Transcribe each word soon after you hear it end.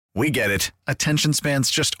We get it. Attention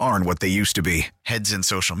spans just aren't what they used to be. Heads in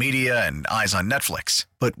social media and eyes on Netflix.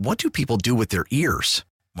 But what do people do with their ears?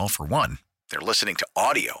 Well, for one, they're listening to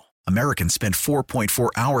audio. Americans spend 4.4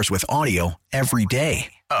 hours with audio every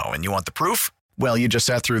day. Oh, and you want the proof? Well, you just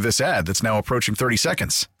sat through this ad that's now approaching 30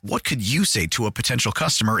 seconds. What could you say to a potential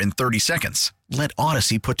customer in 30 seconds? Let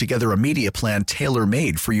Odyssey put together a media plan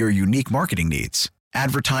tailor-made for your unique marketing needs.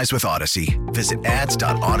 Advertise with Odyssey. Visit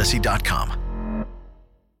ads.odyssey.com.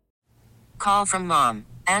 Call from mom.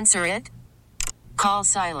 Answer it. Call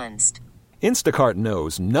silenced. Instacart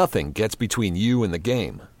knows nothing gets between you and the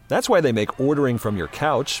game. That's why they make ordering from your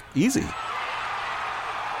couch easy.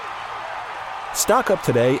 Stock up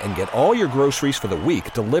today and get all your groceries for the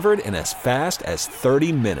week delivered in as fast as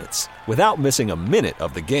 30 minutes without missing a minute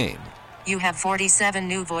of the game. You have 47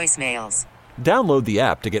 new voicemails. Download the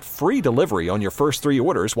app to get free delivery on your first 3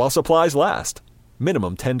 orders while supplies last.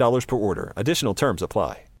 Minimum $10 per order. Additional terms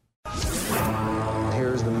apply.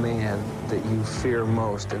 Here's the man that you fear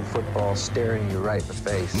most in football staring you right in the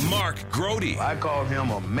face. Mark Grody. I call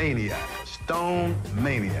him a maniac, stone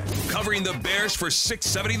maniac. Covering the Bears for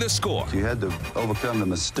 670 The Score. You had to overcome the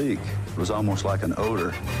mystique. It was almost like an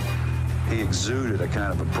odor. He exuded a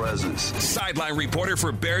kind of a presence. Sideline reporter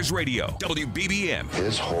for Bears Radio, WBBM.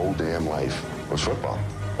 His whole damn life was football.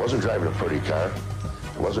 Wasn't driving a pretty car.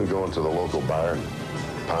 Wasn't going to the local bar and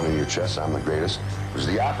pounding your chest, I'm the greatest. It was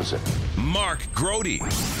the opposite. Mark Grody.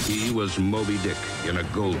 He was Moby Dick in a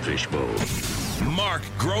goldfish bowl. Mark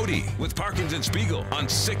Grody with Parkins and Spiegel on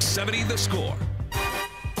 670 The Score.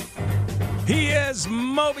 He is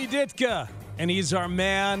Moby Ditka, and he's our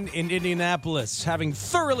man in Indianapolis, having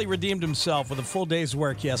thoroughly redeemed himself with a full day's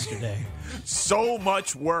work yesterday. So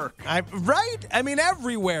much work. Right? I mean,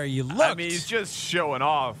 everywhere you look. I mean, he's just showing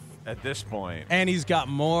off at this point. And he's got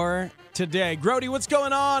more today. Grody, what's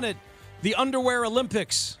going on at the Underwear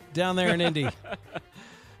Olympics down there in Indy?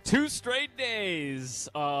 2 straight days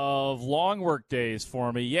of long work days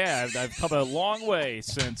for me. Yeah, I've come a long way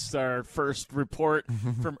since our first report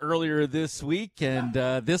from earlier this week, and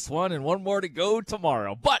this one, and one more to go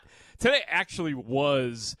tomorrow. But today actually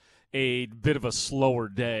was a bit of a slower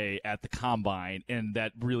day at the Combine, and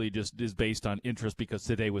that really just is based on interest because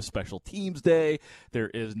today was Special Teams Day. There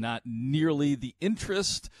is not nearly the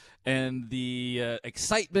interest and the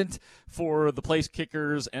excitement for the place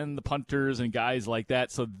kickers and the punters and guys like that,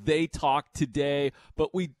 so they talked today.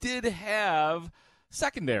 But we did have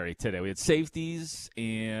secondary today. We had safeties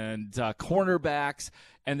and cornerbacks,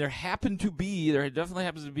 and there definitely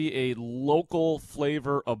happens to be a local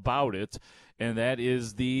flavor about it, and that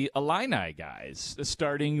is the Illini guys,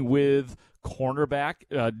 starting with cornerback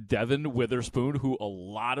Devin Witherspoon, who a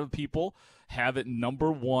lot of people have at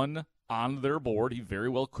number 1 on their board. He very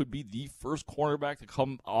well could be the first cornerback to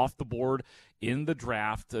come off the board in the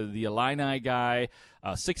draft. The Illini guy,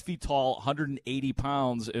 6 feet tall, 180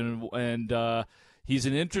 pounds, and he's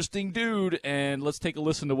an interesting dude, and let's take a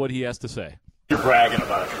listen to what he has to say. You're bragging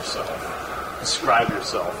about yourself. Describe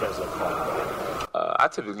yourself as a cornerback. I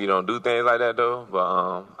typically don't do things like that, though,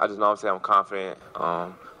 but I just know I'm confident,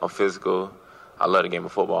 I'm physical, I love the game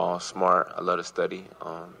of football, I'm smart, I love to study,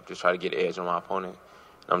 just try to get the edge on my opponent.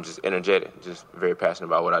 I'm just energetic, just very passionate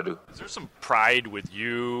about what I do. Is there some pride with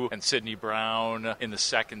you and Sidney Brown in the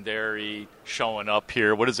secondary showing up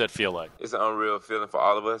here? What does that feel like? It's an unreal feeling for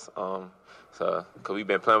all of us, because we've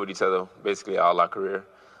been playing with each other basically all our career.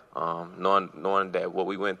 Knowing that what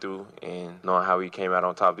we went through and knowing how we came out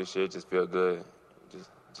on top this year just feel good.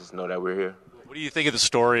 Just know that we're here. What do you think of the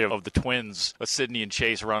story of the twins, of Sidney and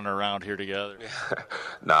Chase running around here together?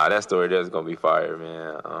 Nah, that story there is going to be fire,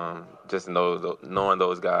 man. Just knowing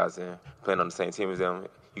those guys and playing on the same team as them,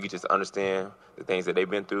 you can just understand the things that they've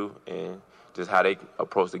been through and just how they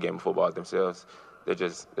approach the game of football themselves. They're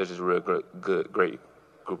just real great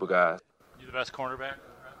group of guys. You the best cornerback?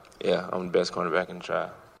 Yeah, I'm the best cornerback in the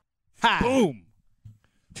tribe. Ha! Boom!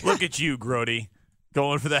 Look at you, Grody,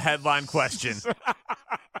 going for the headline question.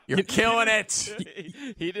 You're killing it.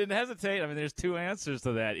 He didn't hesitate. I mean, there's 2 answers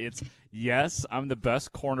to that. It's yes, I'm the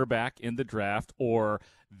best cornerback in the draft, or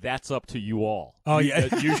that's up to you all. Oh,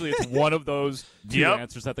 yeah. Usually it's one of those 2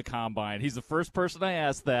 answers at the Combine. He's the first person I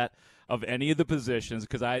asked that of any of the positions,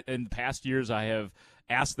 because in past years I have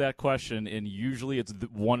asked that question, and usually it's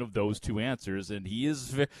one of those 2 answers, and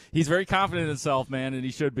he's very confident in himself, man, and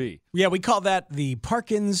he should be. Yeah, we call that the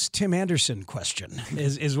Parkins Tim Anderson question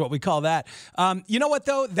is what we call that. You know what,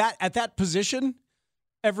 though? That at that position,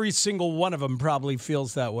 every single one of them probably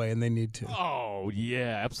feels that way, and they need to. Oh,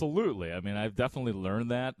 yeah, absolutely. I mean, I've definitely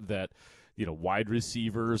learned that wide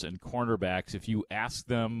receivers and cornerbacks, if you ask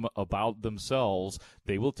them about themselves,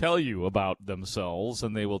 they will tell you about themselves,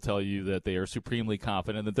 and they will tell you that they are supremely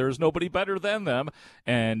confident that there is nobody better than them.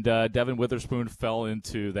 And Devin Witherspoon fell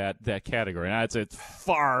into that category. And it's a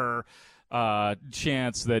far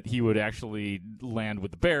chance that he would actually land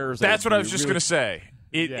with the Bears. That's what I was just going to say.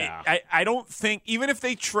 Yeah. I don't think, even if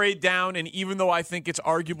they trade down, and even though I think it's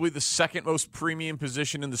arguably the second most premium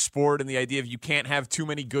position in the sport, and the idea of you can't have too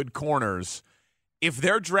many good corners, if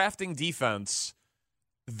they're drafting defense,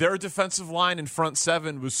 their defensive line and front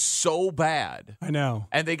seven was so bad. I know.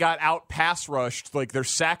 And they got out pass rushed, like their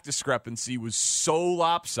sack discrepancy was so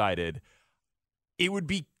lopsided, it would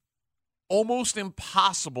be almost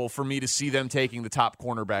impossible for me to see them taking the top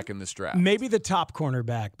cornerback in this draft. Maybe the top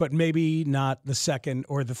cornerback, but maybe not the second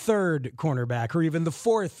or the third cornerback or even the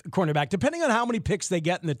fourth cornerback, depending on how many picks they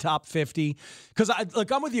get in the top 50. Because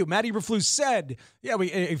I'm with you. Matt Eberflus said,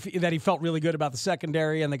 that he felt really good about the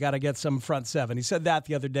secondary and they got to get some front seven. He said that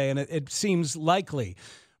the other day, and it seems likely.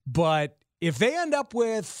 But if they end up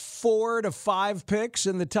with 4 to 5 picks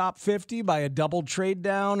in the top 50 by a double trade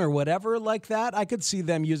down or whatever like that, I could see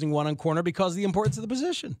them using one on corner because of the importance of the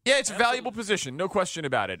position. Yeah, it's a valuable position, no question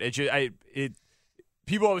about it.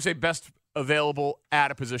 People always say best available at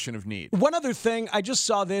a position of need. One other thing, I just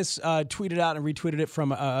saw this tweeted out and retweeted it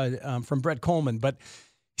from Brett Coleman, but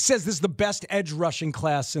he says this is the best edge rushing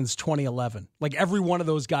class since 2011. Like, every one of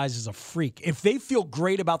those guys is a freak. If they feel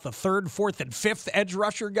great about the third, fourth, and fifth edge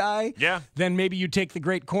rusher guy, then maybe you take the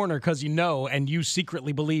great corner because and you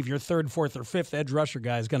secretly believe your third, fourth, or fifth edge rusher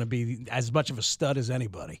guy is going to be as much of a stud as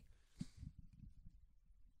anybody.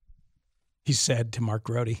 He said to Mark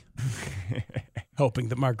Grote, hoping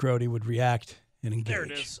that Mark Grote would react and engage. There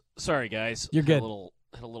it is. Sorry, guys. You're good.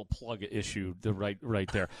 Had a little plug issue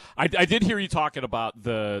right there. I did hear you talking about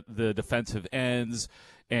the defensive ends,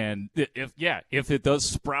 and if it does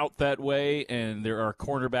sprout that way and there are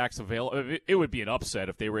cornerbacks available, it would be an upset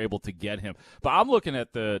if they were able to get him. But I'm looking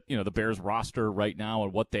at the Bears roster right now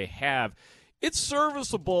and what they have. It's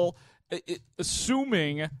serviceable,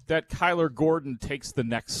 assuming that Kyler Gordon takes the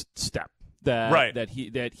next step. That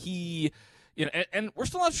he. And we're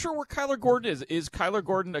still not sure where Kyler Gordon is. Is Kyler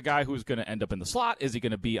Gordon a guy who's going to end up in the slot? Is he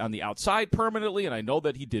going to be on the outside permanently? And I know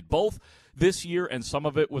that he did both this year, and some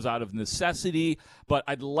of it was out of necessity. But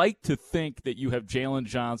I'd like to think that you have Jalen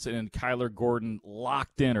Johnson and Kyler Gordon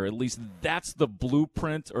locked in, or at least that's the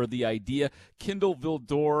blueprint or the idea. Kindle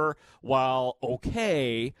Vildor, while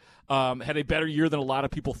okay, had a better year than a lot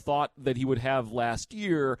of people thought that he would have last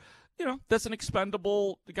year. That's an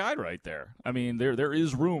expendable guy right there. I mean, there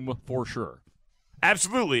is room for sure.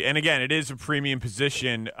 Absolutely. And again, it is a premium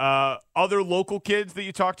position. Other local kids that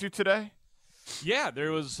you talked to today? Yeah,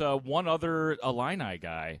 there was one other Illini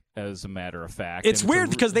guy, as a matter of fact. It's weird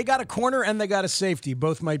because they got a corner and they got a safety.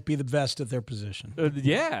 Both might be the best at their position.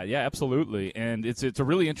 Yeah, absolutely. And it's a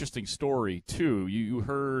really interesting story, too. You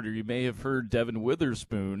heard, or you may have heard, Devin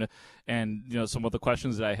Witherspoon and some of the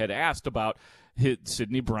questions that I had asked about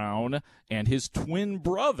Sidney Brown and his twin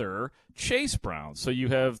brother, Chase Brown. So you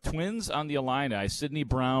have twins on the Illini, Sidney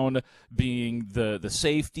Brown being the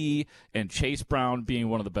safety and Chase Brown being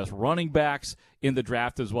one of the best running backs in the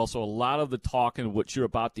draft as well. So a lot of the talk and what you're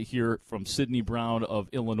about to hear from Sidney Brown of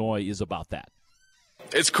Illinois is about that.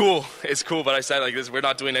 It's cool, but I said like this, we're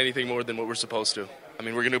not doing anything more than what we're supposed to. I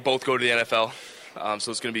mean, we're going to both go to the NFL.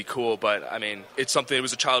 So it's going to be cool, but I mean, it's something, it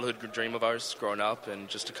was a childhood dream of ours growing up, and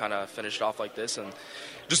just to kind of finish it off like this and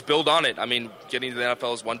just build on it. I mean, getting to the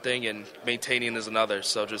NFL is one thing and maintaining is another.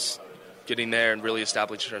 So just getting there and really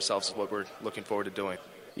establishing ourselves is what we're looking forward to doing.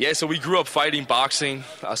 Yeah, so we grew up fighting, boxing,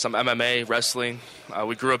 some MMA, wrestling.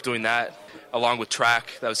 We grew up doing that along with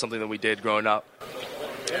track. That was something that we did growing up.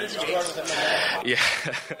 Yeah.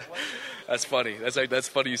 That's funny. That's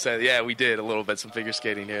funny you said. Yeah, we did a little bit, some figure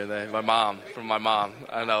skating here and there. From my mom.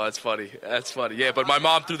 I know, that's funny. Yeah, but my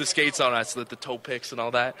mom threw the skates on us, the toe picks and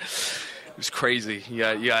all that. It was crazy. You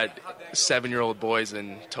got 7-year-old boys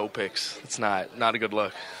in toe picks. It's not a good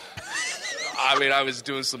look. I mean, I was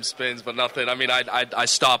doing some spins, but nothing. I mean, I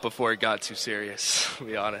stopped before it got too serious, to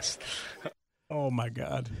be honest. Oh, my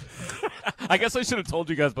God. I guess I should have told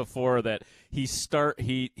you guys before that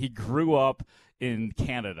he grew up in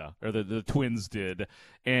Canada, or the twins did,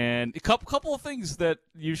 and a couple of things that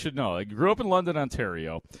you should know. I grew up in London,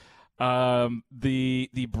 Ontario.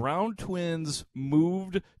 The Brown twins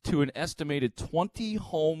moved to an estimated 20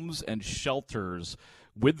 homes and shelters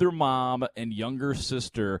with their mom and younger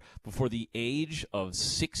sister before the age of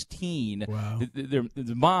 16. Wow.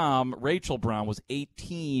 The mom, Rachel Brown, was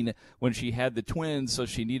 18 when she had the twins, so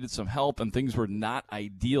she needed some help, and things were not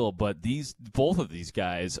ideal. But both of these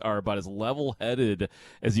guys are about as level-headed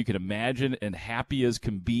as you can imagine and happy as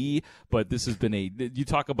can be. But this has been you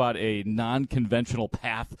talk about a non-conventional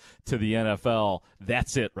path to the NFL.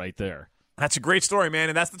 That's it right there. That's a great story, man,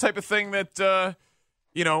 and that's the type of thing that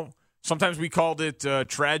sometimes we called it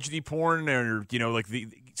tragedy porn, or like the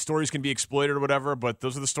stories can be exploited or whatever. But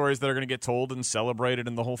those are the stories that are going to get told and celebrated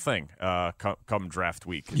and the whole thing come draft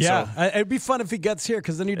week. Yeah, so, it'd be fun if he gets here,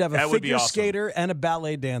 because then you'd have a figure skater and a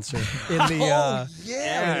ballet dancer in the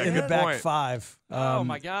in the back point. five. Oh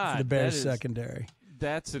my God, for the Bears secondary.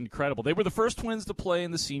 That's incredible. They were the first Twins to play in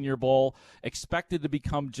the Senior Bowl, expected to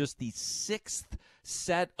become just the 6th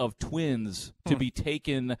set of Twins to be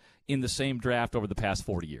taken in the same draft over the past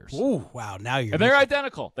 40 years. Ooh, wow. Now you're... And they're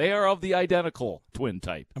identical. They are of the identical twin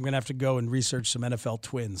type. I'm going to have to go and research some NFL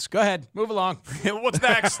twins. Go ahead. Move along. What's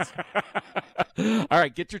next? All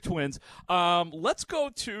right, get your twins. Let's go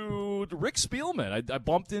to Rick Spielman. I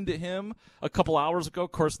bumped into him a couple hours ago.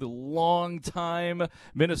 Of course, the longtime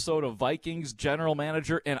Minnesota Vikings general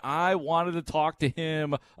manager, and I wanted to talk to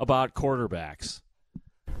him about quarterbacks.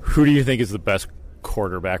 Who do you think is the best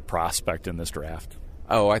quarterback prospect in this draft?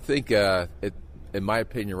 Oh, I think, in my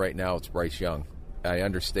opinion right now, it's Bryce Young. I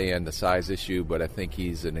understand the size issue, but I think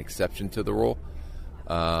he's an exception to the rule.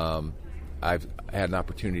 I've had an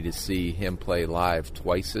opportunity to see him play live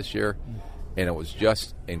twice this year, and it was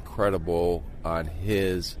just incredible on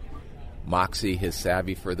his moxie, his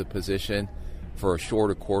savvy for the position. For a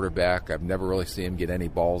shorter quarterback, I've never really seen him get any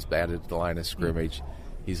balls batted at the line of scrimmage.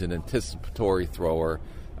 He's an anticipatory thrower.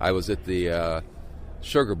 I was at the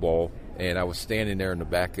Sugar Bowl, and I was standing there in the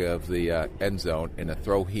back of the end zone, and the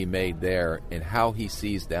throw he made there and how he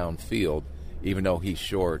sees downfield, even though he's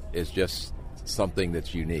short, is just something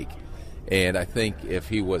that's unique. And I think if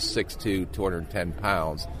he was 6'2", 210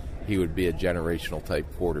 pounds, he would be a generational type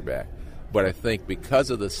quarterback. But I think because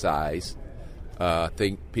of the size, I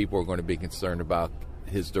think people are going to be concerned about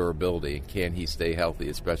his durability and can he stay healthy,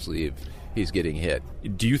 especially if he's getting hit.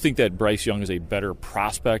 Do you think that Bryce Young is a better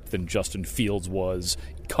prospect than Justin Fields was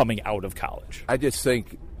coming out of college? I just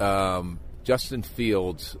think Justin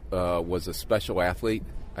Fields was a special athlete.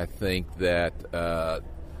 I think that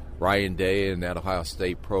Ryan Day and that Ohio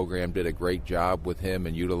State program did a great job with him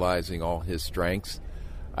and utilizing all his strengths.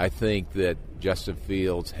 I think that Justin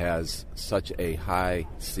Fields has such a high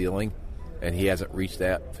ceiling, and he hasn't reached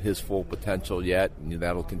his full potential yet, and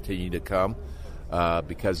that'll continue to come.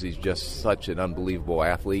 Because he's just such an unbelievable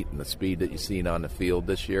athlete and the speed that you've seen on the field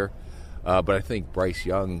this year. But I think Bryce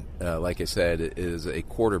Young, like I said, is a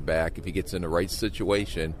quarterback. If he gets in the right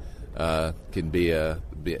situation, can be an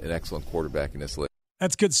excellent quarterback in this league.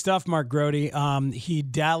 That's good stuff, Mark Grody. He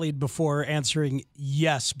dallied before answering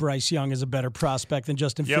yes, Bryce Young is a better prospect than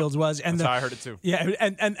Justin Fields was. And that's how I heard it too. Yeah,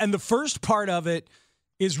 and the first part of it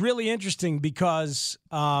is really interesting because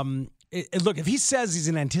look, if he says he's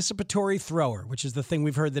an anticipatory thrower, which is the thing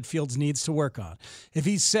we've heard that Fields needs to work on, if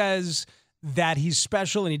he says that he's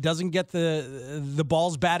special and he doesn't get the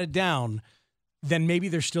balls batted down, then maybe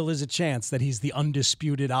there still is a chance that he's the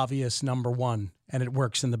undisputed, obvious number one, and it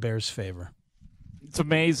works in the Bears' favor. It's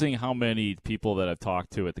amazing how many people that I've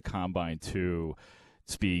talked to at the Combine, too,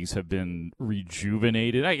 Speaks, have been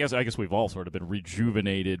rejuvenated. I guess we've all sort of been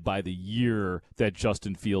rejuvenated by the year that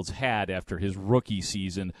Justin Fields had after his rookie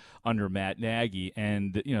season under Matt Nagy.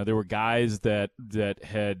 And, there were guys that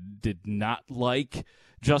did not like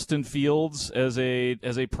Justin Fields as a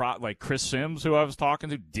like Chris Sims, who I was talking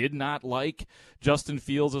to, did not like Justin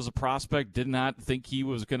Fields as a prospect, did not think he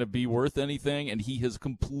was going to be worth anything, and he has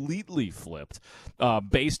completely flipped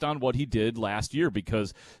based on what he did last year,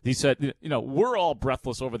 because he said, we're all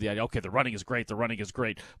breathless over the idea, okay, the running is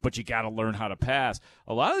great, but you got to learn how to pass.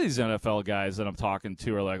 A lot of these NFL guys that I'm talking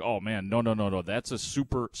to are like, oh, man, no, that's a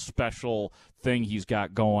super special thing he's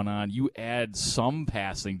got going on. You add some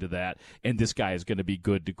passing to that, and this guy is going to be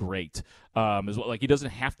good to great. He doesn't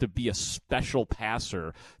have to be a special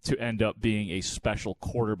passer to end up being a special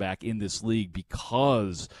quarterback in this league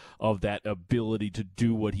because of that ability to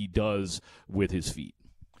do what he does with his feet.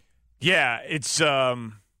 Yeah, it's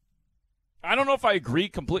I don't know if I agree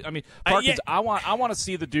completely. I mean, Parkins, I want to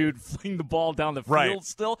see the dude fling the ball down the field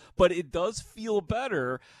still, but it does feel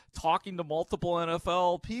better talking to multiple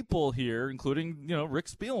NFL people here, including Rick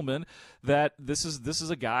Spielman, that this is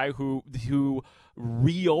a guy who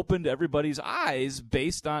reopened everybody's eyes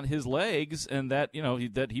based on his legs, and that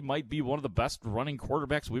he might be one of the best running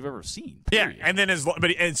quarterbacks we've ever seen. Period. Yeah, and then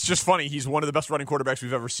but it's just funny. He's one of the best running quarterbacks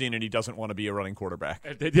we've ever seen, and he doesn't want to be a running quarterback.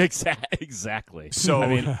 Exactly.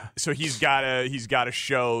 So so he's got to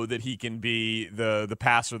show that he can be the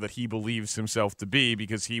passer that he believes himself to be,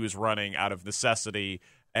 because he was running out of necessity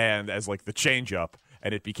and as like the changeup,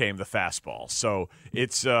 and it became the fastball. So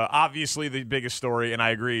it's obviously the biggest story, and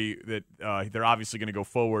I agree that they're obviously going to go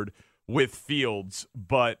forward with Fields.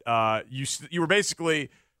 But you were basically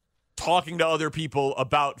talking to other people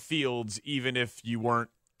about Fields, even if you weren't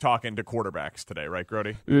talking to quarterbacks today, right,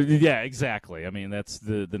 Grody? Yeah, exactly. I mean, that's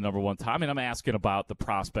the number one time. I mean, I'm asking about the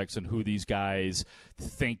prospects and who these guys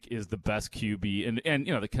think is the best QB, and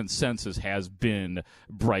the consensus has been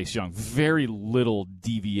Bryce Young. Very little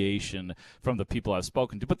deviation from the people I've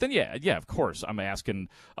spoken to. But then, yeah, of course, I'm asking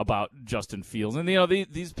about Justin Fields, and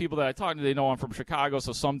these people that I talk to, they know I'm from Chicago,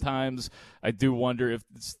 so sometimes I do wonder if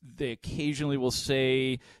they occasionally will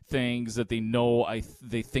say things that they know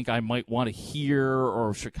they think I might want to hear,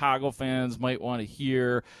 or Chicago fans might want to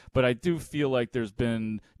hear, but I do feel like there's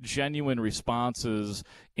been genuine responses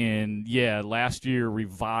last year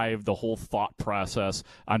revived the whole thought process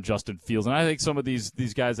on Justin Fields. And I think some of these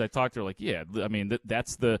guys I talked to are like, yeah, I mean,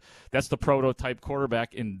 that's the prototype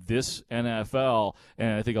quarterback in this NFL,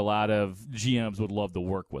 and I think a lot of GMs would love to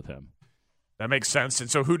work with him. That makes sense. And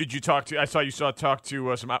so who did you talk to? I saw you talk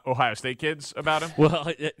to some Ohio State kids about him.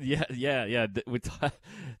 Well, yeah.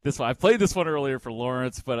 This one, I played this one earlier for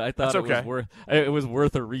Lawrence, but I thought it was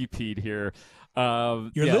worth a repeat here.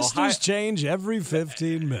 Your listeners change every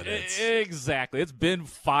 15 minutes. Exactly. It's been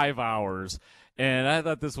 5 hours, and I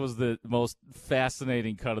thought this was the most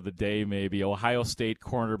fascinating cut of the day, maybe. Ohio State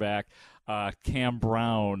cornerback Cam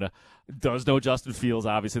Brown does know Justin Fields.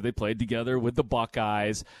 Obviously, they played together with the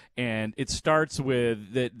Buckeyes, and it starts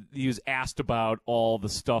with that he was asked about all the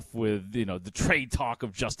stuff with the trade talk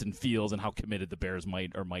of Justin Fields and how committed the Bears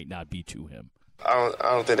might or might not be to him. I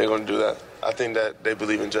don't think they're going to do that. I think that they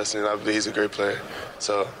believe in Justin, and I believe he's a great player.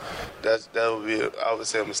 So that would be, I would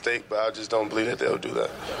say, a mistake, but I just don't believe that they'll do that.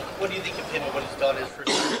 What do you think of him and what he's done is for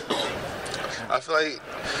you? I feel like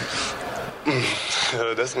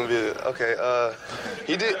that's gonna be okay.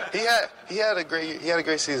 He had a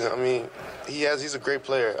great season. I mean, he's a great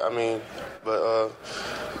player. I mean, but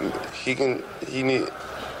he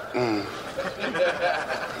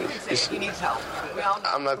needs help.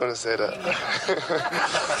 I'm not gonna say that.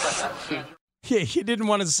 Yeah, he didn't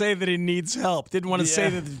want to say that he needs help. Didn't want to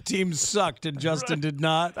say that the team sucked, and Justin did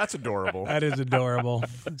not. That's adorable. That is adorable.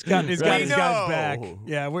 He's got his guys back.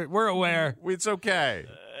 Yeah, we're aware. It's okay.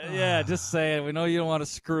 Yeah, just saying. We know you don't want to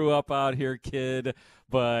screw up out here, kid.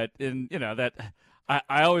 But that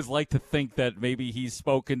I always like to think that maybe he's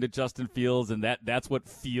spoken to Justin Fields, and that's what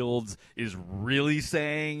Fields is really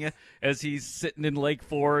saying as he's sitting in Lake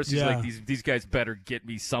Forest. He's like, these guys better get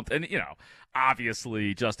me something. And,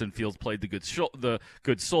 obviously Justin Fields played the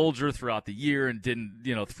good soldier throughout the year and didn't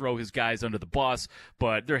throw his guys under the bus,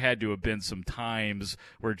 but there had to have been some times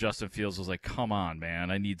where Justin Fields was like, come on,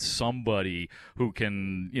 man, I need somebody who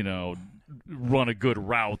can run a good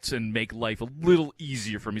route and make life a little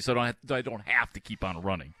easier for me so I don't have to keep on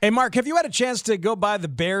running. Hey, Mark, have you had a chance to go by the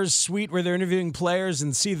Bears suite where they're interviewing players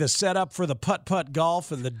and see the setup for the putt-putt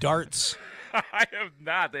golf and the darts? I have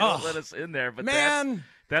not. They don't let us in there, but man,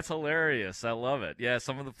 that's hilarious. I love it. Yeah,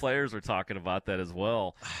 some of the players were talking about that as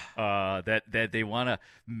well. That they want to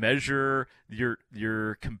measure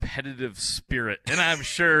your competitive spirit, and I'm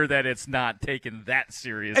sure that it's not taken that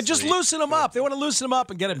seriously. And just loosen them up. They want to loosen them up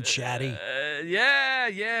and get them chatty.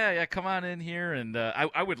 Yeah. Come on in here, and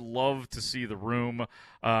I would love to see the room.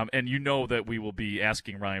 And that we will be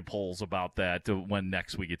asking Ryan Poles about that when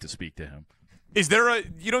next we get to speak to him. Is there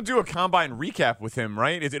you don't do a combine recap with him,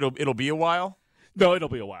 right? It'll be a while. No, it'll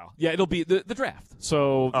be a while. Yeah, it'll be the draft.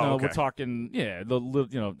 So okay. We're talking,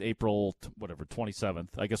 April 27th.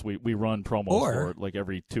 I guess we run promos for it like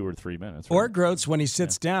every 2 or 3 minutes. Right? Or Groats when he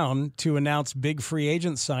sits down to announce big free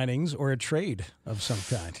agent signings or a trade of some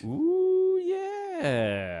kind. Ooh,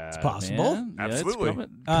 yeah, it's possible. Man. Absolutely, yeah,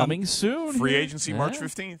 it's coming soon. Free agency March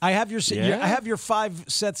 15th. I have your 5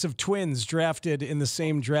 sets of twins drafted in the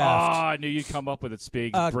same draft. Oh, I knew you'd come up with it,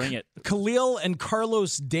 Spig. Bring it. Khalil and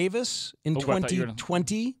Carlos Davis in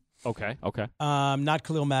 2020. Okay. Not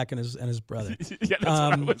Khalil Mack and his brother. Yeah, that's what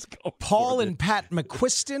I was going Paul for. and Pat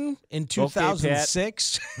McQuiston in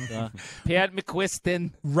 2006. Pat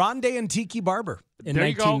McQuiston. Rondé and Tiki Barber in There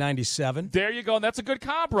you go. 1997. There you go. And that's a good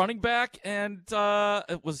comp. Running back and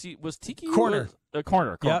was Tiki Corner.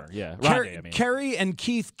 Corner. Yep. Yeah. Rondé, I mean. Kerry and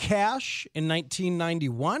Keith Cash in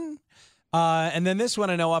 1991. And then this one,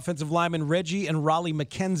 I know, offensive lineman Reggie and Raleigh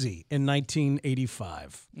McKenzie in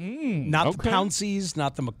 1985. Not the Pounceys,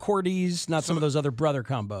 not the McCourties, not some of those other brother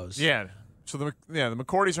combos. Yeah. So the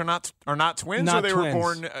McCourties are not twins, Not or they twins. were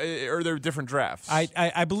born, or they're different drafts.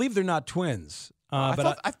 I believe they're not twins.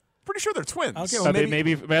 I'm pretty sure they're twins. Okay, well,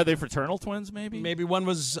 maybe are they fraternal twins? Maybe one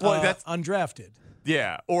was that's undrafted.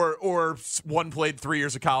 Yeah, or one played 3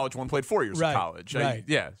 years of college, one played 4 years Right, of college. right.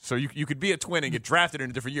 Yeah, so you could be a twin and get drafted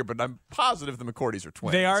in a different year, but I'm positive the McCourties are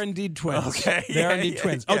twins. They are indeed twins. Okay, They are yeah, indeed yeah,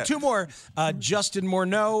 twins. yeah. Oh, two more. Justin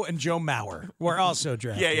Morneau and Joe Mauer were also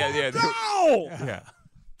drafted. Yeah. No! Yeah.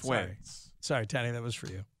 Twins. Sorry, Tanny, that was for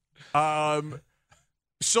you.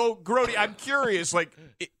 So Grody, I'm curious, like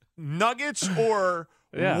Nuggets or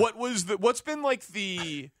Yeah. what's been like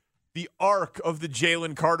the arc of the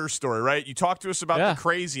Jalen Carter story, right? You talked to us about Yeah. the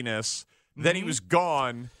craziness, then he was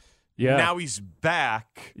gone. Yeah. Now he's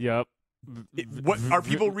back. Yep. What are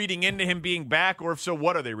people reading into him being back, or if so,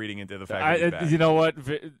 what are they reading into the fact that he's back? You know what?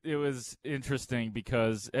 It was interesting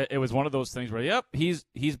because it was one of those things where, yep, he's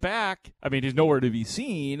back. I mean, he's nowhere to be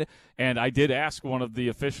seen. And I did ask one of the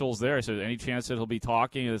officials there. I said, "Any chance that he'll be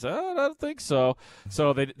talking?" And they said, "Oh, I don't think so."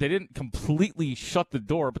 So they didn't completely shut the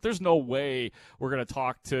door, but there's no way we're going to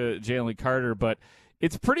talk to Jalen Carter. But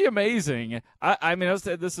it's pretty amazing. I mean,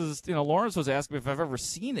 this is, Lawrence was asking me if I've ever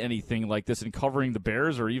seen anything like this in covering the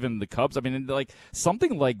Bears or even the Cubs. I mean, like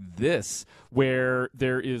something like this where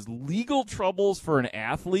there is legal troubles for an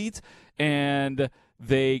athlete and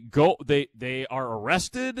they are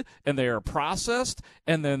arrested and they are processed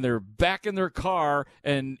and then they're back in their car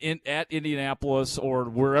and at Indianapolis or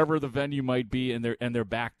wherever the venue might be and they're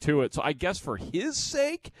back to it. So I guess for his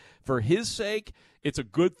sake, it's a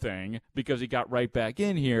good thing because he got right back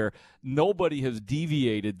in here. Nobody has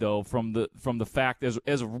deviated though from the fact as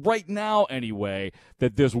of right now anyway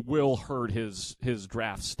that this will hurt his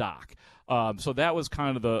draft stock. So that was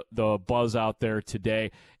kind of the buzz out there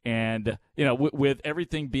today. And, with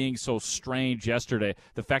everything being so strange yesterday,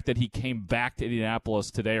 the fact that he came back to Indianapolis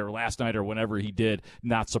today or last night or whenever he did,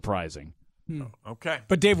 not surprising. Okay.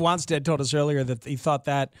 But Dave Wanstead told us earlier that he thought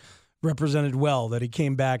that represented well, that he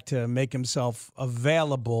came back to make himself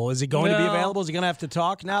available. Is he going to be available? Is he going to have to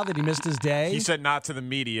talk now that he missed his day? He said not to the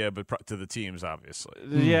media, but to the teams, obviously.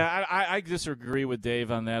 Yeah, I disagree with Dave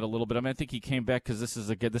on that a little bit. I mean, I think he came back because this is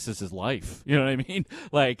his life. You know what I mean?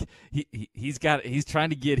 Like he's trying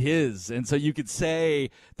to get his, and so you could say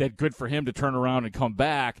that good for him to turn around and come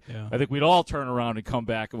back. Yeah. I think we'd all turn around and come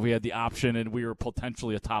back if we had the option and we were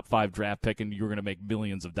potentially a top 5 draft pick and you were going to make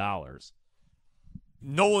millions of dollars.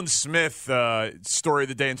 Nolan Smith, story of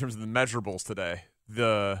the day in terms of the measurables today.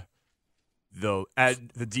 The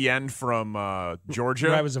DN from Georgia.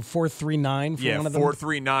 Right, was a 4.39 for one of them.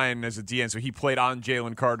 4.39 as a DN. So he played on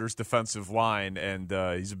Jalen Carter's defensive line, and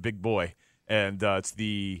he's a big boy. And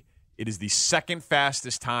it is the second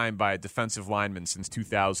fastest time by a defensive lineman since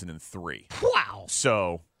 2003. Wow!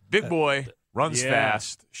 So big boy. Runs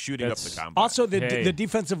fast, shooting up the combine. Also, the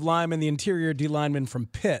defensive lineman, the interior D lineman from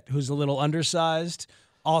Pitt, who's a little undersized,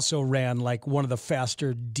 also ran like one of the faster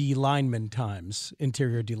interior D lineman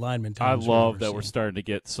times. I love that we're starting to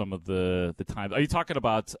get some of the time. Are you talking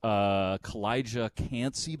about Kalijah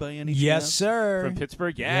Cansey by any chance? Yes, sir. From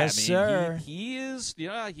Pittsburgh? Yeah, yes, sir. He is.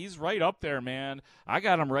 Yeah, he's right up there, man. I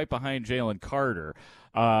got him right behind Jalen Carter.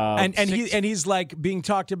 He's like being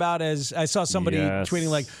talked about as I saw somebody tweeting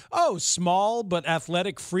like, "Oh, small but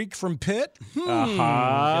athletic freak from Pitt." Get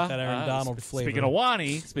that Aaron Donald flavor. Speaking of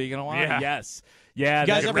Wani, yes. Yeah, you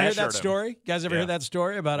guys ever heard that story? Heard that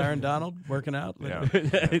story about Aaron Donald working out? Yeah,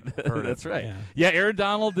 that's right. Yeah, Aaron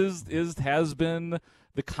Donald has been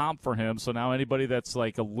the comp for him. So now anybody that's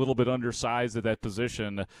like a little bit undersized at that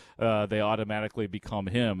position, they automatically become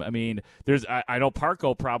him. I mean, I know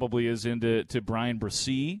Parco probably is into Brian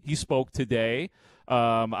Brissy. He spoke today.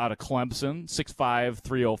 Out of Clemson, 6'5",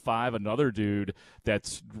 305, another dude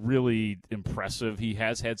that's really impressive. He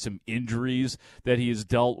has had some injuries that he has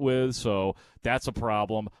dealt with, so that's a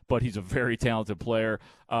problem, but he's a very talented player.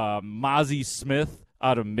 Mozzie Smith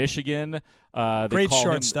out of Michigan. Great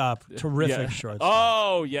shortstop. Terrific shortstop.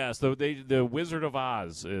 Oh, yes. The Wizard of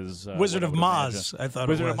Oz is... Wizard of Moz, I thought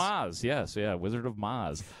Wizard it was. of Moz, yes. Yeah, Wizard of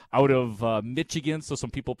Moz. Out of Michigan, so some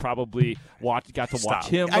people probably got to watch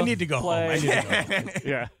him I need to go play. home. I need to go home.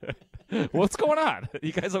 Yeah. What's going on?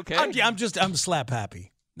 You guys okay? I'm slap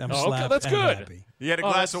happy. Okay, that's good. Happy. He had a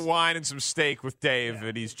glass of wine and some steak with Dave,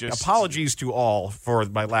 and he's just... Apologies to all for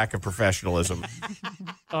my lack of professionalism.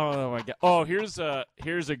 Oh, my God. Oh, here's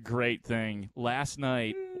a great thing. Last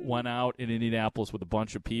night, went out in Indianapolis with a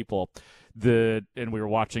bunch of people, and we were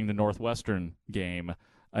watching the Northwestern game,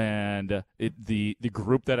 and the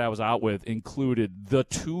group that I was out with included the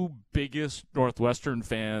two biggest Northwestern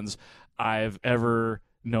fans I've ever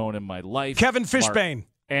known in my life. Kevin Fishbane.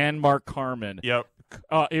 And Mark Carman. Yep.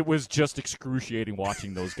 It was just excruciating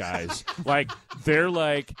watching those guys. Like, they're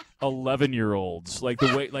like 11-year-olds. Like,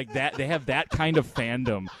 the way, like that, they have that kind of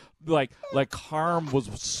fandom. Like Harm was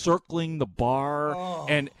circling the bar,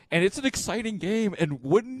 and it's an exciting game. And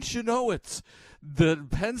wouldn't you know it, the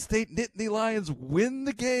Penn State Nittany Lions win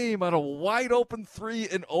the game on a wide open 3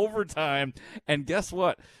 in overtime. And guess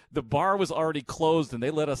what? The bar was already closed, and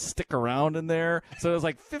they let us stick around in there. So there was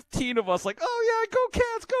like 15 of us, like, oh yeah, go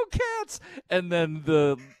Cats, go Cats! And then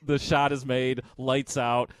the shot is made, lights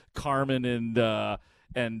out. Carmen and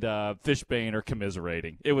Fishbane are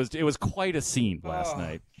commiserating. It was quite a scene last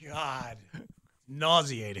night. God,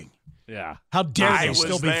 nauseating. Yeah. How dare they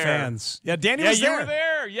still be fans? Yeah, Danny was there. You were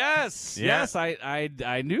there. Yes. Yeah. Yes,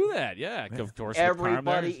 I knew that. Yeah, of course.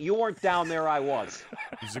 Everybody, you weren't down there. I was.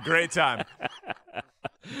 It was a great time.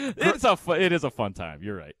 It is a fun time.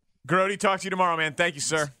 You're right. Grody, talk to you tomorrow, man. Thank you,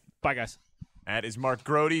 sir. Bye, guys. That is Mark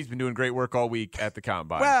Grody. He's been doing great work all week at the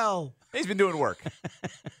Combine. Well, he's been doing work.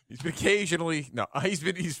 He's been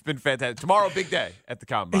he's been fantastic. Tomorrow, big day at the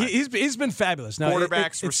Combine. He's been fabulous. Now,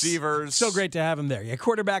 quarterbacks, receivers. It's so great to have him there. Yeah,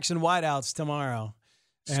 quarterbacks and wideouts tomorrow.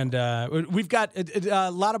 And we've got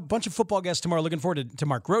a bunch of football guests tomorrow. Looking forward to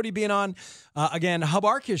Mark Grody being on. Again, Hub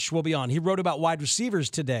Arkish will be on. He wrote about wide receivers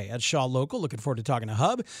today at Shaw Local. Looking forward to talking to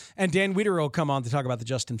Hub. And Dan Wiederer will come on to talk about the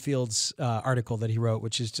Justin Fields article that he wrote,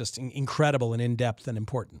 which is just incredible and in-depth and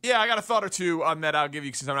important. Yeah, I got a thought or two on that I'll give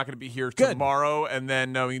you since I'm not going to be here tomorrow. And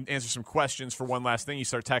then we can answer some questions for one last thing. You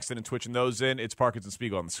start texting and twitching those in. It's Parkins and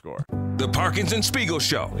Spiegel on the Score. The Parkins and Spiegel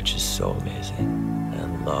Show. Which is so amazing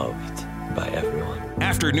and loved by everyone.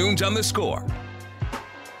 Afternoons on the Score.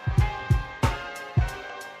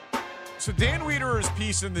 So Dan Wiederer's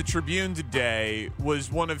piece in the Tribune today was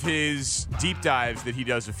one of his deep dives that he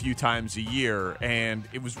does a few times a year, and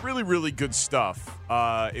it was really, really good stuff.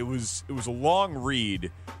 It was a long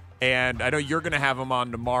read, and I know you're going to have him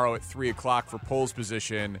on tomorrow at 3 o'clock for Pole's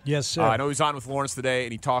position. Yes, sir. I know he's on with Lawrence today,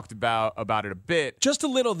 and he talked about it a bit. Just a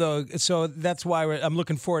little, though, so that's why I'm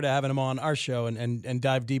looking forward to having him on our show and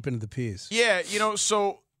dive deep into the piece. Yeah,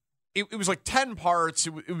 so it was like 10 parts.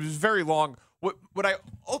 It was very long.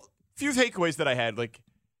 Few takeaways that I had, like,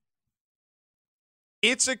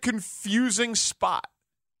 it's a confusing spot.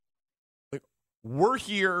 Like, we're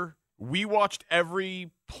here, we watched every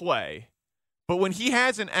play, but when he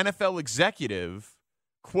has an NFL executive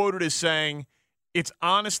quoted as saying, it's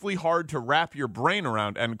honestly hard to wrap your brain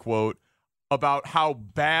around, end quote, about how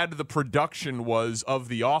bad the production was of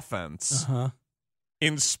the offense,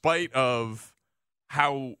 in spite of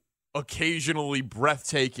how occasionally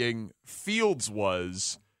breathtaking Fields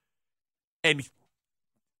was. And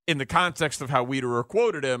in the context of how Wiederer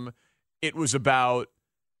quoted him, it was about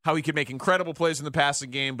how he could make incredible plays in the passing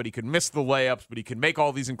game, but he could miss the layups, but he could make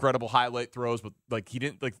all these incredible highlight throws, but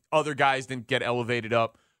other guys didn't get elevated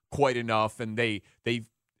up quite enough, and they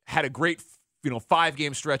had a great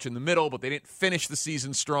 5-game stretch in the middle, but they didn't finish the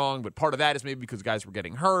season strong. But part of that is maybe because guys were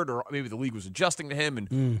getting hurt, or maybe the league was adjusting to him.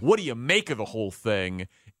 And what do you make of the whole thing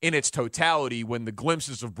in its totality when the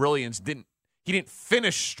glimpses of brilliance he didn't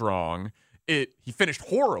finish strong? He finished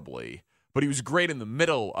horribly, but he was great in the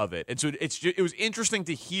middle of it. And so it was interesting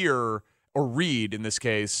to hear or read, in this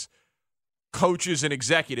case, coaches and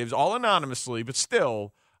executives, all anonymously, but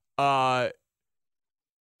still, kind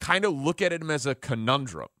of look at him as a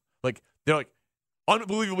conundrum. Like, they're like,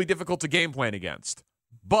 unbelievably difficult to game plan against,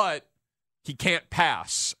 but he can't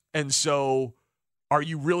pass. And so are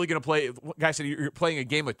you really going to play? Guy said you're playing a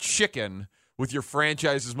game of chicken with your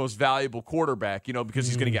franchise's most valuable quarterback, because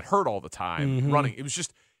he's going to get hurt all the time running. It was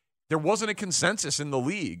just, there wasn't a consensus in the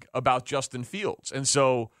league about Justin Fields. And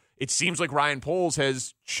so it seems like Ryan Poles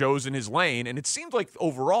has chosen his lane, and it seems like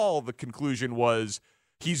overall the conclusion was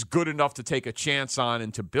he's good enough to take a chance on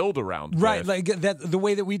and to build around. Right, like that. The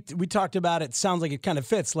way that we talked about it sounds like it kind of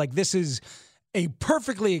fits. Like, this is a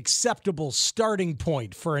perfectly acceptable starting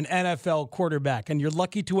point for an NFL quarterback, and you're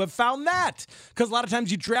lucky to have found that, because a lot of times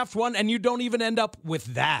you draft one and you don't even end up with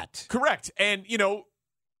that. Correct. And,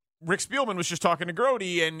 Rick Spielman was just talking to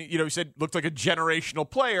Grody, and he said looked like a generational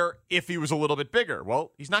player if he was a little bit bigger.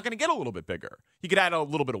 Well, he's not going to get a little bit bigger. He could add a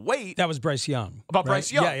little bit of weight. That was Bryce Young. About right?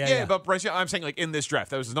 Bryce Young, yeah. About Bryce Young. I'm saying like in this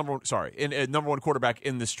draft, that was his number one quarterback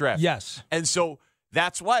in this draft. Yes, and so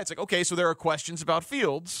that's why it's like okay, so there are questions about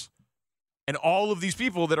Fields, and all of these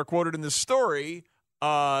people that are quoted in this story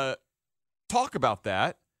talk about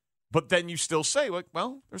that. But then you still say, like,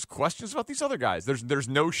 well, there's questions about these other guys. There's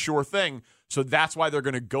no sure thing. So that's why they're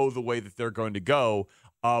going to go the way that they're going to go.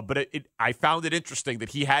 But I found it interesting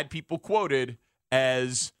that he had people quoted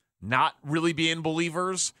as not really being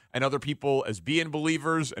believers and other people as being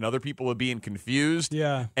believers and other people are being confused.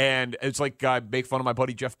 Yeah. And it's like I make fun of my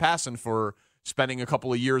buddy Jeff Passan for spending a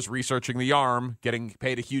couple of years researching the arm, getting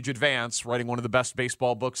paid a huge advance, writing one of the best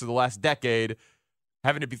baseball books of the last decade,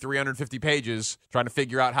 having it be 350 pages, trying to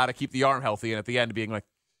figure out how to keep the arm healthy, and at the end being like,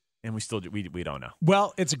 and we don't know.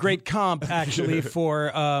 Well, it's a great comp, actually,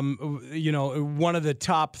 for, one of the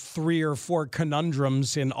top 3 or 4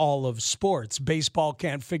 conundrums in all of sports. Baseball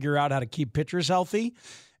can't figure out how to keep pitchers healthy,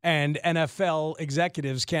 and NFL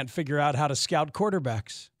executives can't figure out how to scout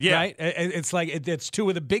quarterbacks. Yeah. Right? It's like it's 2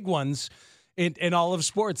 of the big ones in all of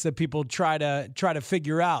sports that people try to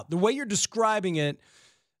figure out. The way you're describing it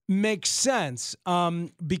makes sense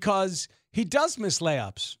because he does miss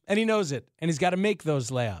layups, and he knows it, and he's got to make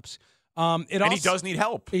those layups. He does need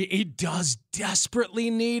help. He does desperately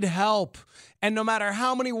need help. And no matter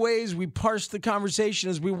how many ways we parsed the conversation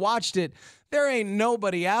as we watched it, there ain't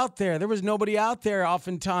nobody out there. There was nobody out there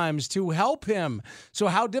oftentimes to help him. So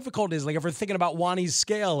how difficult is it? Like if we're thinking about Wani's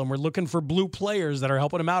scale and we're looking for blue players that are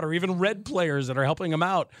helping him out or even red players that are helping him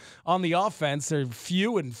out on the offense, they're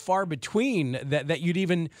few and far between that you'd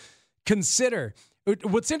even consider.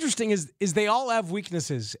 What's interesting is they all have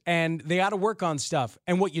weaknesses and they ought to work on stuff.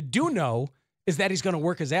 And what you do know is that he's going to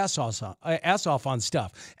work his ass off on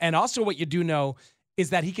stuff. And also what you do know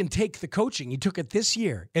is that he can take the coaching. He took it this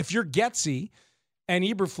year. If you're Getsy and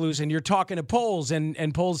Eberflus and you're talking to Poles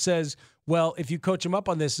and Poles says, well, if you coach him up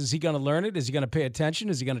on this, is he going to learn it? Is he going to pay attention?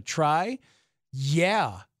 Is he going to try?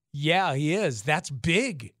 Yeah, he is. That's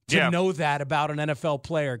big to know that about an NFL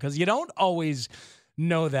player because you don't always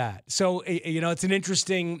know that. So, it's an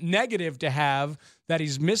interesting negative to have that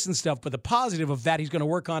he's missing stuff, but the positive of that he's going to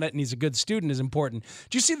work on it and he's a good student is important.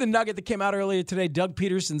 Do you see the nugget that came out earlier today? Doug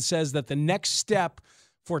Peterson says that the next step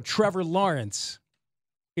for Trevor Lawrence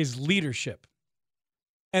is leadership.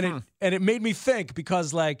 And it made me think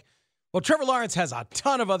because Trevor Lawrence has a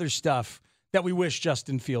ton of other stuff that we wish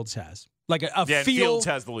Justin Fields has. Like a feel, Fields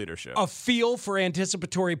has the leadership. A feel for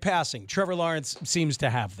anticipatory passing. Trevor Lawrence seems to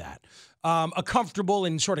have that. A comfortable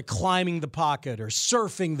in sort of climbing the pocket or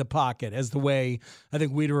surfing the pocket, as the way I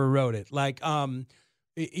think Wiederer wrote it.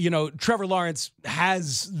 Trevor Lawrence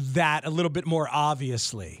has that a little bit more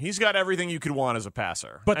obviously. He's got everything you could want as a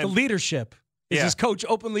passer. But the leadership is his coach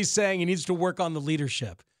openly saying he needs to work on the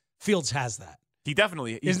leadership. Fields has that. He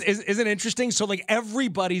definitely isn't it interesting? So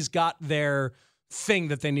everybody's got their thing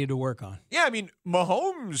that they need to work on. Yeah, I mean,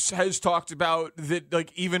 Mahomes has talked about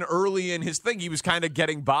that, even early in his thing, he was kind of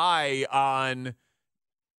getting by on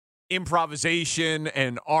improvisation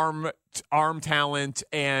and arm talent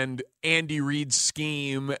and Andy Reid's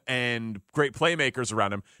scheme and great playmakers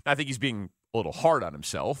around him. And I think he's being a little hard on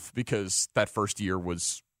himself because that first year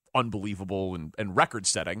was unbelievable and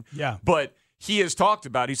record-setting. Yeah. But he has talked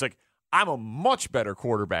about, he's like, I'm a much better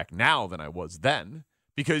quarterback now than I was then.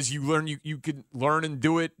 Because you learn, you can learn and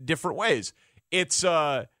do it different ways. It's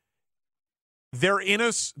they're in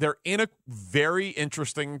a very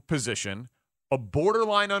interesting position, a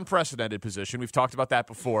borderline unprecedented position. We've talked about that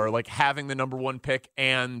before, like having the number 1 pick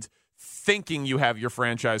and thinking you have your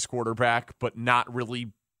franchise quarterback, but not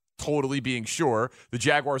really totally being sure. The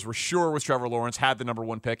Jaguars were sure with Trevor Lawrence, had the number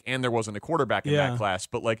 1 pick, and there wasn't a quarterback in that class.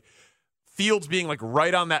 But Fields being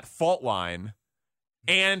right on that fault line.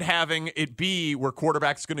 And having it be where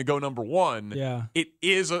quarterback's going to go number 1, it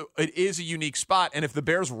is a unique spot. And if the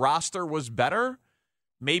Bears roster was better,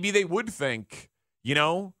 maybe they would think,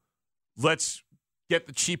 let's get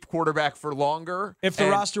the cheap quarterback for longer. If the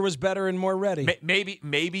roster was better and more ready,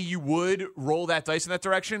 maybe you would roll that dice in that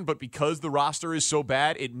direction. But because the roster is so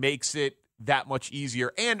bad, it makes it that much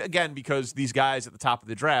easier. And again, because these guys at the top of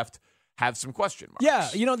the draft have some question marks.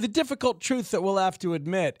 Yeah, the difficult truth that we'll have to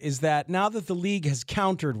admit is that now that the league has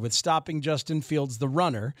countered with stopping Justin Fields, the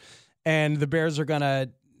runner, and the Bears are going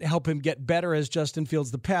to help him get better as Justin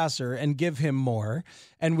Fields, the passer, and give him more,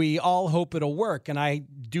 and we all hope it'll work, and I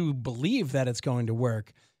do believe that it's going to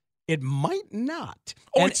work, it might not.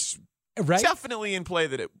 It's definitely in play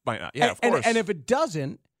that it might not. Yeah, of course. And if it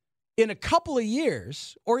doesn't, in a couple of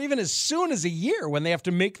years, or even as soon as a year, when they have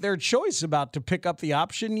to make their choice about to pick up the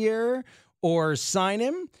option year or sign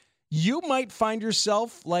him, you might find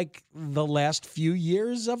yourself like the last few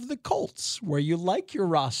years of the Colts, where you like your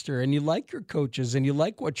roster and you like your coaches and you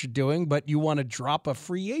like what you're doing, but you want to drop a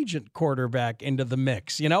free agent quarterback into the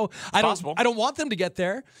mix. You know, I don't want them to get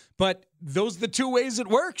there, but those are the two ways it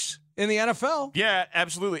works in the NFL. Yeah,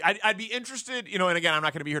 absolutely. I'd be interested, and again, I'm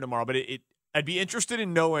not going to be here tomorrow, but I'd be interested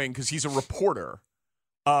in knowing, because he's a reporter,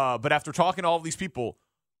 but after talking to all of these people,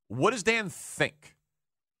 what does Dan think?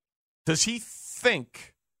 Does he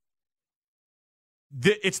think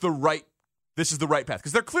this is the right path?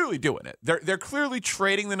 Because they're clearly doing it. They're clearly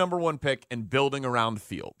trading the number 1 pick and building around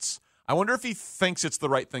Fields. I wonder if he thinks it's the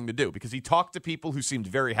right thing to do, because he talked to people who seemed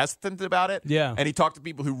very hesitant about it. Yeah. And he talked to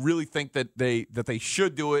people who really think that they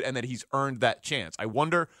should do it and that he's earned that chance. I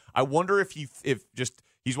wonder if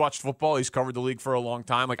he's watched football, he's covered the league for a long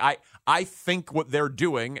time. Like I think what they're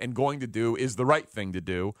doing and going to do is the right thing to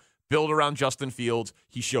do. Build around Justin Fields.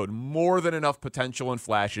 He showed more than enough potential and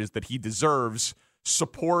flashes that he deserves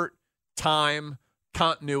support, time,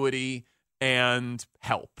 continuity, and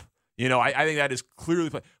help. I think that is clearly.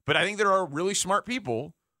 But I think there are really smart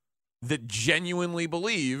people that genuinely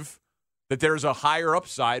believe that there's a higher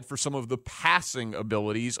upside for some of the passing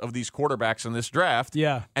abilities of these quarterbacks in this draft.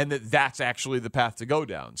 Yeah. And that's actually the path to go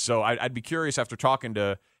down. So I'd be curious, after talking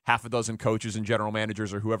to half a dozen coaches and general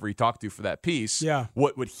managers or whoever he talked to for that piece,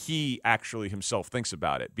 what he actually himself thinks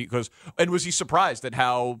about it. And was he surprised at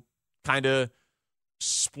how kind of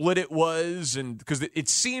split it was? And because it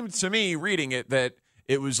seemed to me, reading it, that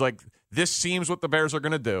it was like, this seems what the Bears are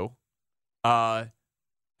going to do,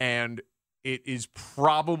 and it is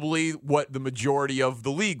probably what the majority of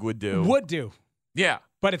the league would do. Yeah,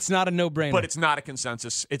 but it's not a no-brainer. But it's not a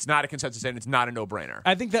consensus. It's not a consensus, and it's not a no-brainer.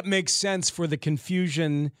 I think that makes sense for the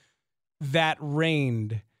confusion that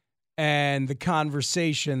reigned and the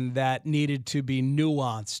conversation that needed to be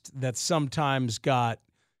nuanced, that sometimes got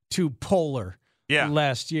too polar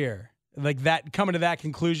last year. Like that, coming to that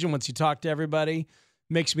conclusion once you talk to everybody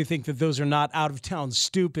makes me think that those are not out-of-town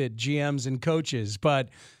stupid GMs and coaches, but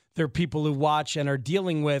they're people who watch and are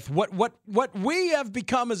dealing with what we have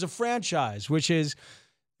become as a franchise, which is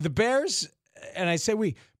the Bears, and I say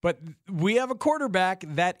we, but we have a quarterback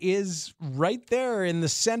that is right there in the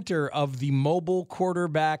center of the mobile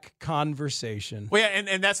quarterback conversation. Well, yeah,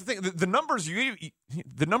 and that's the thing. The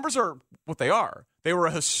numbers are what they are. They were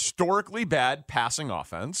a historically bad passing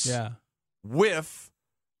offense. Yeah. With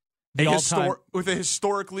a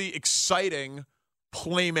historically exciting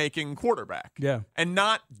playmaking quarterback. Yeah. And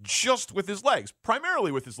not just with his legs,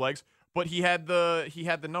 primarily with his legs, but he had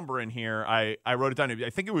the number in here. I wrote it down. I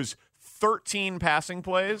think it was 13 passing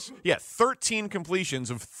plays. Yeah, 13 completions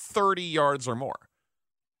of 30 yards or more.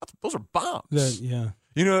 Those are bombs. Yeah.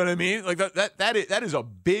 You know what I mean? Like that is a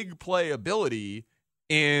big playability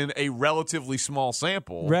in a relatively small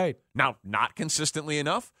sample. Right. Now, not consistently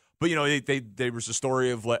enough. But, there was a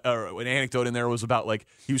story of an anecdote in there was about, like,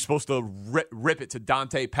 he was supposed to rip it to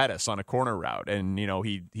Dante Pettis on a corner route, and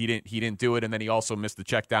he didn't do it, and then he also missed the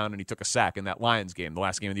check down, and he took a sack in that Lions game, the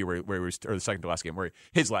last game of the year where he was, or the second to last game,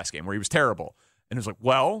 his last game where he was terrible. And it was like,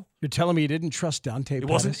 well, you're telling me you didn't trust Dante Pettis?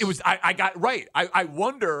 It wasn't. It was. I got right. I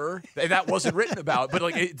wonder if that wasn't written about, but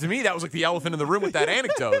to me that was like the elephant in the room with that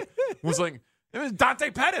anecdote. It was like, it was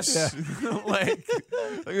Dante Pettis. Yeah. like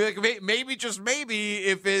maybe, just maybe,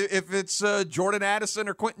 if it's Jordan Addison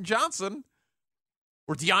or Quentin Johnson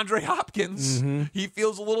or DeAndre Hopkins, he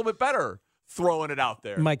feels a little bit better throwing it out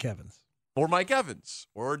there. Mike Evans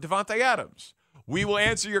or Devontae Adams. We will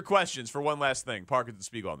answer your questions for one last thing. Parkinson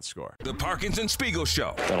Spiegel on The Score. The Parkinson Spiegel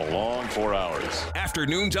Show. Been a long 4 hours.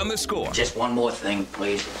 Afternoons on The Score. Just one more thing,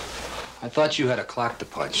 please. I thought you had a clock to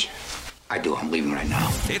punch. I do. I'm leaving right now.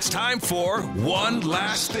 It's time for One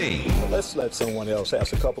Last Thing. Let's let someone else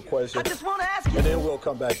ask a couple questions. I just want to ask you. And then we'll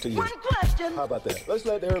come back to you. One question. How about that? Let's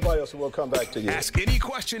let everybody else and we'll come back to you. Ask any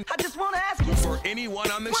question. I just want to ask you. For anyone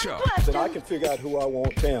on the show. Then I can figure out who I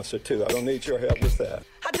want to answer to. I don't need your help with that.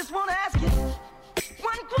 I just want to ask you.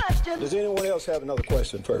 One question. Does anyone else have another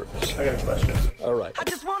question first? I got a question. All right. I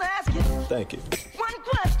just want to ask you. Thank you. One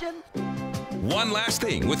question. One Last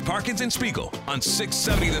Thing with Parkinson Spiegel on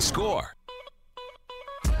 670 The Score.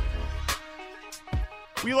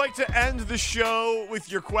 We like to end the show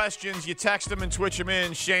with your questions. You text them and twitch them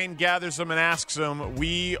in. Shane gathers them and asks them.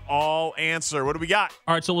 We all answer. What do we got?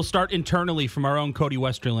 All right, so we'll start internally from our own Cody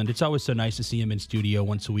Westerland. It's always so nice to see him in studio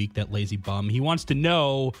once a week, that lazy bum. He wants to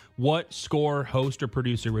know what Score host or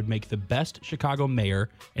producer would make the best Chicago mayor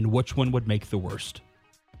and which one would make the worst.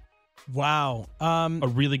 Wow. A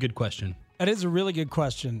really good question. That is a really good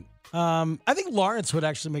question. I think Lawrence would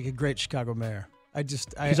actually make a great Chicago mayor.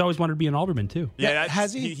 He's always wanted to be an alderman too. Yeah,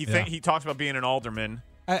 has he? He talks about being an alderman.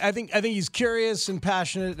 I think he's curious and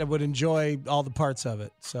passionate and would enjoy all the parts of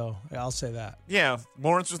it. So I'll say that. Yeah,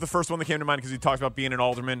 Lawrence was the first one that came to mind because he talked about being an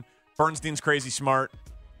alderman. Bernstein's crazy smart.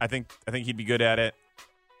 I think he'd be good at it.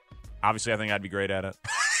 Obviously, I think I'd be great at it.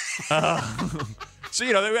 So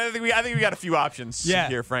I think we got a few options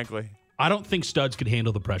here, frankly. I don't think Studs could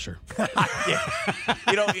handle the pressure. Of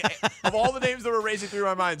all the names that were racing through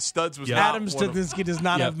my mind, Studs was not Adam one of them. Stadzinski does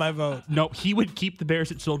not have my vote. No, he would keep the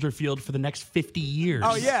Bears at Soldier Field for the next 50 years.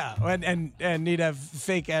 Oh yeah, and he'd have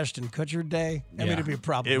fake Ashton Kutcher day. I mean, it'd be a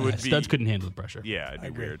problem. Studs couldn't handle the pressure. Yeah, it'd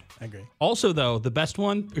be weird. I agree. Also, though, the best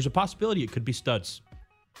one, there's a possibility it could be Studs.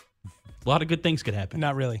 A lot of good things could happen.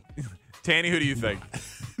 Not really. Tanny, who do you think?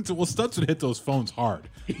 Well, Stutz would hit those phones hard.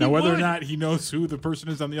 Now, whether or not he knows who the person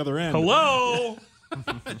is on the other end. Hello?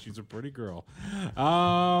 She's a pretty girl.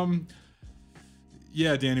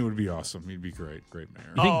 Yeah, Danny would be awesome. He'd be great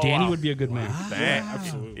mayor. You think Danny would be a good mayor?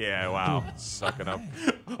 Absolutely. Yeah, wow. Suck it up.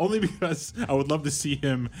 Only because I would love to see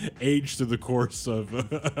him age through the course of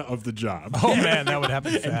the job. Oh, man, that would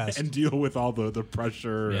happen fast. And deal with all the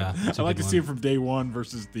pressure. Yeah, I'd like to see him from day one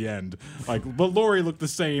versus the end. But Lori looked the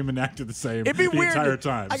same and acted the same It'd be the weird. entire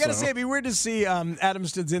time. I gotta say, it'd be weird to see Adam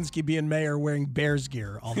Stadzinski being mayor wearing Bears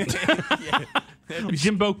gear all the time.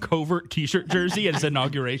 Jimbo Covert T-shirt jersey at his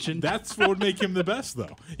inauguration. That's what would make him the best,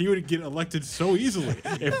 though. He would get elected so easily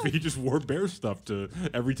if he just wore Bear stuff to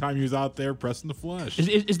every time he was out there pressing the flesh.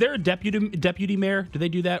 Is there a deputy mayor? Do they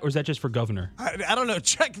do that, or is that just for governor? I don't know.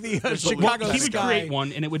 Check the Chicago He would Sky. create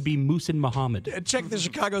one, and it would be Musin Muhammad. Check the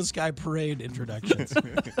Chicago Sky Parade introductions.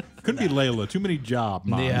 Couldn't be Layla. Too many jobs,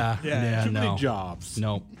 Mom. Yeah, Too no. many jobs.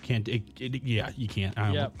 No, can't. You can't.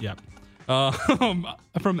 Yep.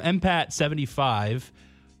 From MPAT75,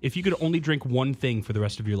 if you could only drink one thing for the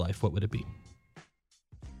rest of your life, what would it be?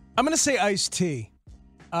 I'm going to say iced tea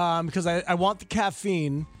because I want the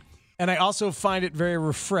caffeine, and I also find it very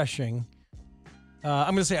refreshing.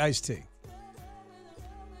 I'm going to say iced tea.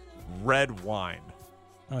 Red wine.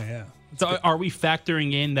 Oh, yeah. So are we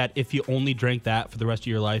factoring in that if you only drank that for the rest of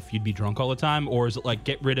your life, you'd be drunk all the time? Or is it like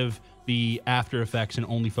get rid of the after effects and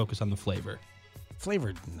only focus on the flavor?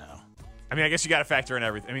 Flavored, no. I mean, I guess you got to factor in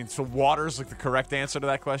everything. I mean, so water's like the correct answer to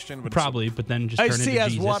that question? But Probably, but then just turn iced tea into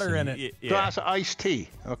has Jesus water and- in it. Yeah. Glass of iced tea.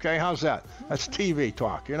 Okay, how's that? That's TV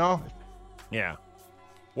talk, you know? Yeah.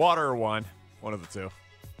 Water or wine. One of the two.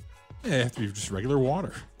 Yeah, it have to be just regular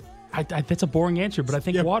water. That's a boring answer, but I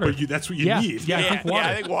think water. But that's what you need. Yeah, I think water. Yeah,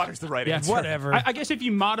 I think water's the right answer. Whatever. I guess if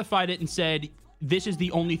you modified it and said this is the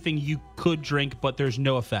only thing you could drink, but there's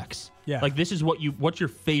no effects. Yeah. Like this is what's your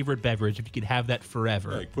favorite beverage if you could have that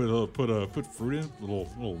forever? Like put fruit in,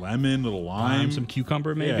 little lemon, little lime, some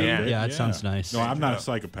cucumber maybe. Yeah, that sounds nice. No, I'm not a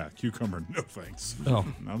psychopath. Cucumber, no thanks. Oh,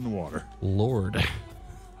 not in the water. Lord.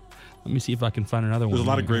 Let me see if I can find another one. There's a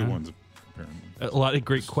lot of here, great huh? ones. Apparently. A lot of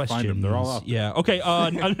great questions. Find them. They're all out there. Yeah. Okay.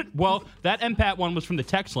 Well, that MPAT one was from the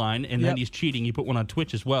text line, and then he's cheating. He put one on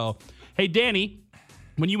Twitch as well. Hey, Danny,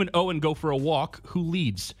 when you and Owen go for a walk, who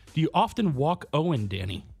leads? Do you often walk Owen,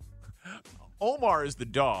 Danny? Omar is the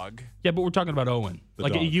dog. Yeah, but we're talking about Owen. The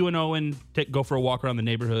like dog. you and Owen go for a walk around the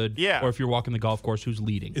neighborhood. Yeah. Or if you're walking the golf course, who's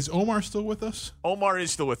leading? Is Omar still with us? Omar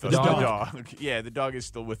is still with us. The The dog. dog. Yeah, the dog is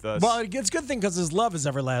still with us. Well, it's a good thing because his love is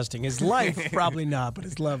everlasting. His life, probably not, but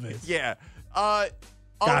his love is. Yeah. God,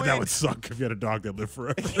 Owen, that would suck if you had a dog that lived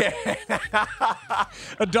forever.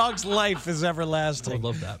 A dog's life is everlasting. I would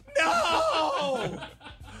love that.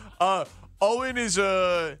 No! Owen is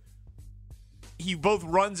he both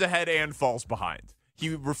runs ahead and falls behind. He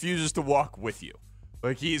refuses to walk with you.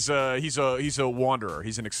 Like he's a wanderer.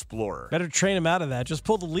 He's an explorer. Better train him out of that. Just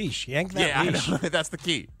pull the leash. Yank that leash. I know. That's the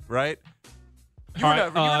key, right? You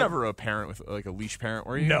were never a parent with like a leash parent,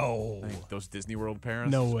 were you? No. Like those Disney World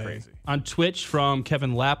parents? No It's way. Crazy. On Twitch from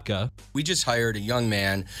Kevin Lapka. We just hired a young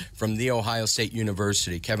man from The Ohio State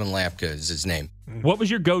University. Kevin Lapka is his name. What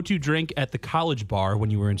was your go-to drink at the college bar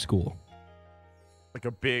when you were in school? Like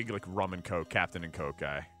a big like rum and coke, Captain and Coke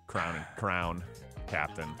guy. Crown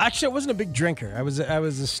Captain. Actually, I wasn't a big drinker. I was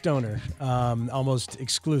a stoner, almost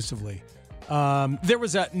exclusively. There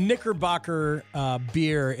was a Knickerbocker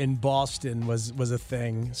beer in Boston was a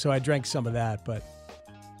thing, so I drank some of that, but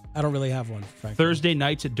I don't really have one, frankly. Thursday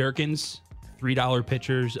nights at Durkin's, $3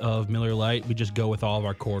 pitchers of Miller Lite. We just go with all of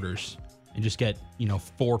our quarters and just get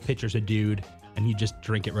 4 pitchers a dude, and you just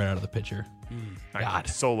drink it right out of the pitcher. God.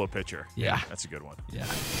 Solo pitcher. Yeah. That's a good one. Yeah.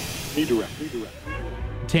 Redirect.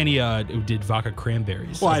 Tanny did vodka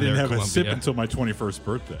cranberries. Well, I over didn't there have at a sip Columbia. until my 21st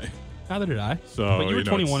birthday. Neither did I. So, but you were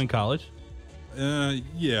 21 in college.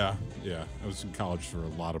 Yeah. I was in college for a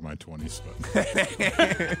lot of my 20s,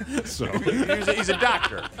 but so he's a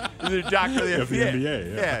doctor. He's a doctor of the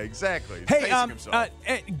NBA. Yeah, exactly. He's Hey, pacing himself.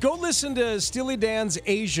 go listen to Steely Dan's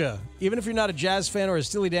Asia. Even if you're not a jazz fan or a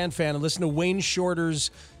Steely Dan fan, and listen to Wayne Shorter's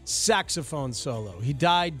saxophone solo. He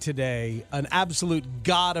died today, an absolute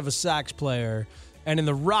god of a sax player. And in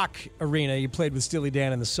the rock arena, he played with Steely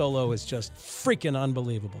Dan, and the solo is just freaking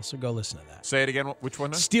unbelievable. So go listen to that. Say it again. Which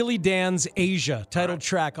one now? Steely Dan's Asia, title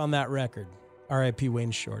track on that record. R.I.P.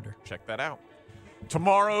 Wayne Shorter. Check that out.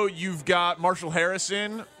 Tomorrow, you've got Marshall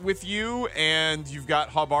Harrison with you, and you've got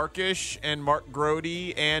Hub Arkish and Mark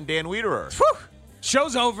Grody and Dan Wiederer. Whew!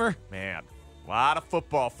 Show's over. Man, a lot of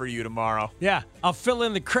football for you tomorrow. Yeah, I'll fill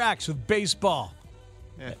in the cracks with baseball.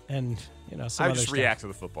 Yeah. And, some I other just stuff. react to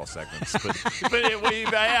the football segments. I'll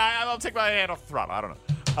take my hand off the throttle. I don't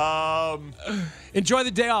know. Enjoy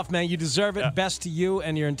the day off, man. You deserve it. Yeah. Best to you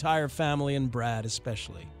and your entire family, and Brad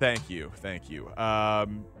especially. Thank you.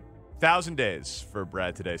 1,000 days for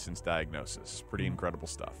Brad today since diagnosis. Pretty incredible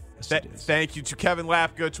stuff. Yes, thank you to Kevin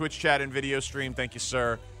Lapka, Twitch chat and video stream. Thank you,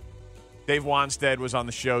 sir. Dave Wanstead was on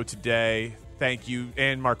the show today. Thank you.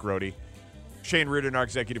 And Mark Grody. Shane Reardon, our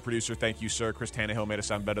executive producer. Thank you, sir. Chris Tannehill made us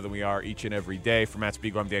sound better than we are each and every day. For Matt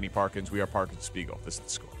Spiegel, I'm Danny Parkins. We are Parkins Spiegel. This is The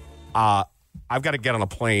Score. I've got to get on a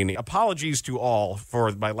plane. Apologies to all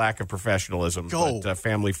for my lack of professionalism. Go. But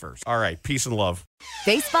family first. All right. Peace and love.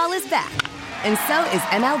 Baseball is back, and so is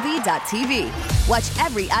MLB.tv. Watch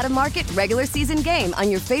every out-of-market regular season game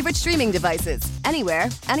on your favorite streaming devices, anywhere,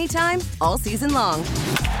 anytime, all season long.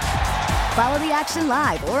 Follow the action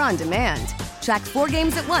live or on demand. Track 4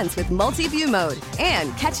 games at once with multi-view mode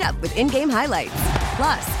and catch up with in-game highlights.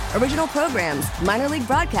 Plus, original programs, minor league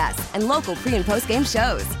broadcasts, and local pre- and post-game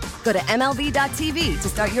shows. Go to MLB.tv to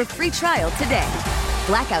start your free trial today.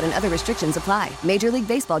 Blackout and other restrictions apply. Major League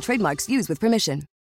Baseball trademarks used with permission.